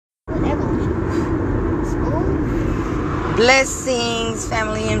Blessings,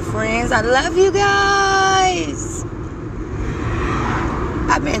 family and friends. I love you guys.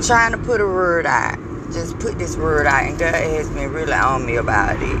 I've been trying to put a word out. Just put this word out, and God has been really on me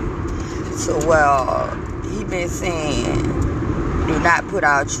about it. So, He been saying, do not put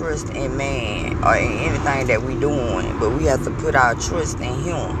our trust in man or in anything that we doing, but we have to put our trust in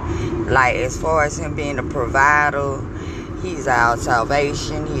Him. Like, as far as Him being a provider, He's our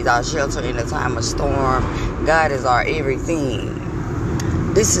salvation. He's our shelter in the time of storm. God is our everything.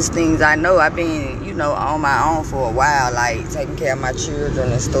 This is things I know. I've been, on my own for a while, like taking care of my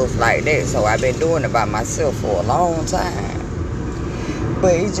children and stuff like that. So I've been doing it by myself for a long time.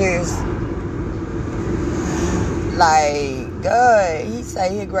 But it's just, like, God, He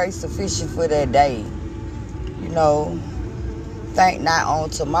say His grace sufficient for that day. Think not on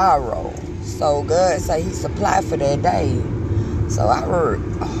tomorrow. So God say He supply for that day. So I work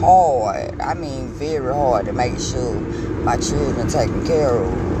hard. I mean very hard to make sure my children taken care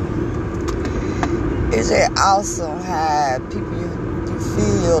of. It's just awesome how people you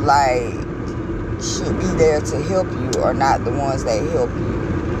feel like should be there to help you are not the ones that help you.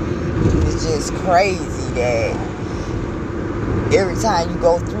 It's just crazy that every time you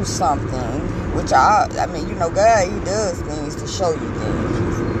go through something, which God, He does things to show you things.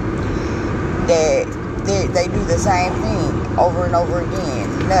 That they do the same thing over and over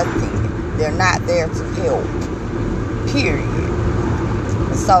again. Nothing. They're not there to help. Period.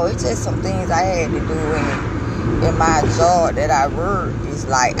 So it's just some things I had to do in my job that I work is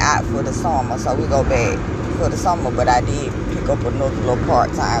like out for the summer. So we go back for the summer, but I did pick up another little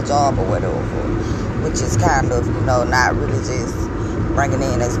part-time job or whatever, which is kind of, not really just bringing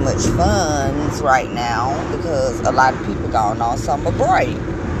in as much funds right now because a lot of people going on summer break.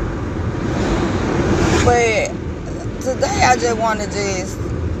 But today I just want to just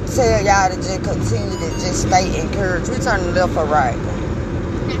tell y'all to just continue to just stay encouraged. We turn left or right?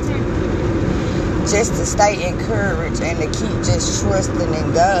 Just to stay encouraged and to keep just trusting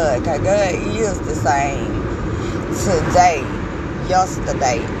in God. Because God is the same today,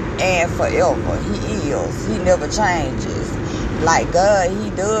 yesterday, and forever. He is. He never changes. Like God, He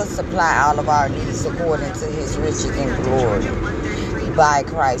does supply all of our needs according to His riches and glory by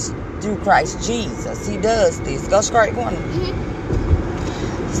Christ. Through Christ Jesus. He does this. Go straight one.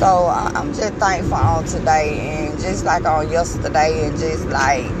 So I'm just thankful on today and just like on yesterday and just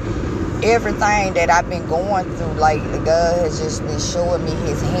like everything that I've been going through lately. God has just been showing me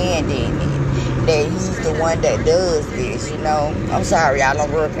His hand in it. That He's the one that does this, I'm sorry, y'all,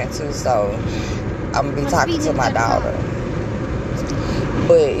 I'm working too, so I'm going to be talking to my daughter.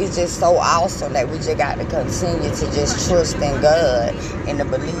 But it's just so awesome that we just got to continue to just trust in God and to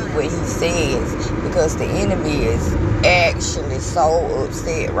believe what He says. Because the enemy is actually so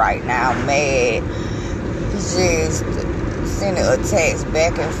upset right now, mad. He's just sending attacks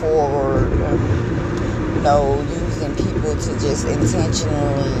back and forward, using people to just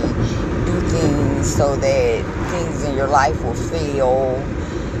intentionally do things so that things in your life will fail.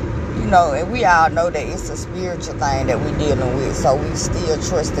 And we all know that it's a spiritual thing that we're dealing with. So we still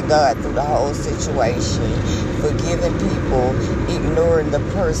trust in God through the whole situation. Forgiving people, ignoring the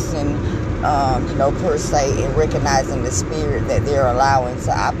person, per se, and recognizing the spirit that they're allowing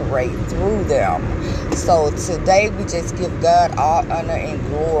to operate through them. So today we just give God all honor and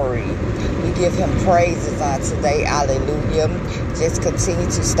glory. We give Him praises on today. Hallelujah. Just continue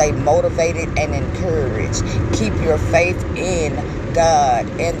to stay motivated and encouraged. Keep your faith in God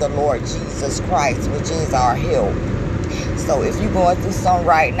and the Lord Jesus Christ, which is our help. So if you're going through something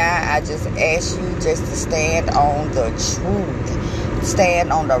right now, I just ask you just to stand on the truth.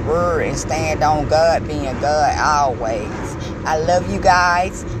 Stand on the word and stand on God being God always. I love you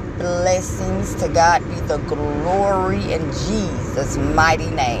guys. Blessings. To God be the glory in Jesus' mighty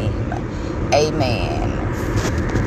name. Amen.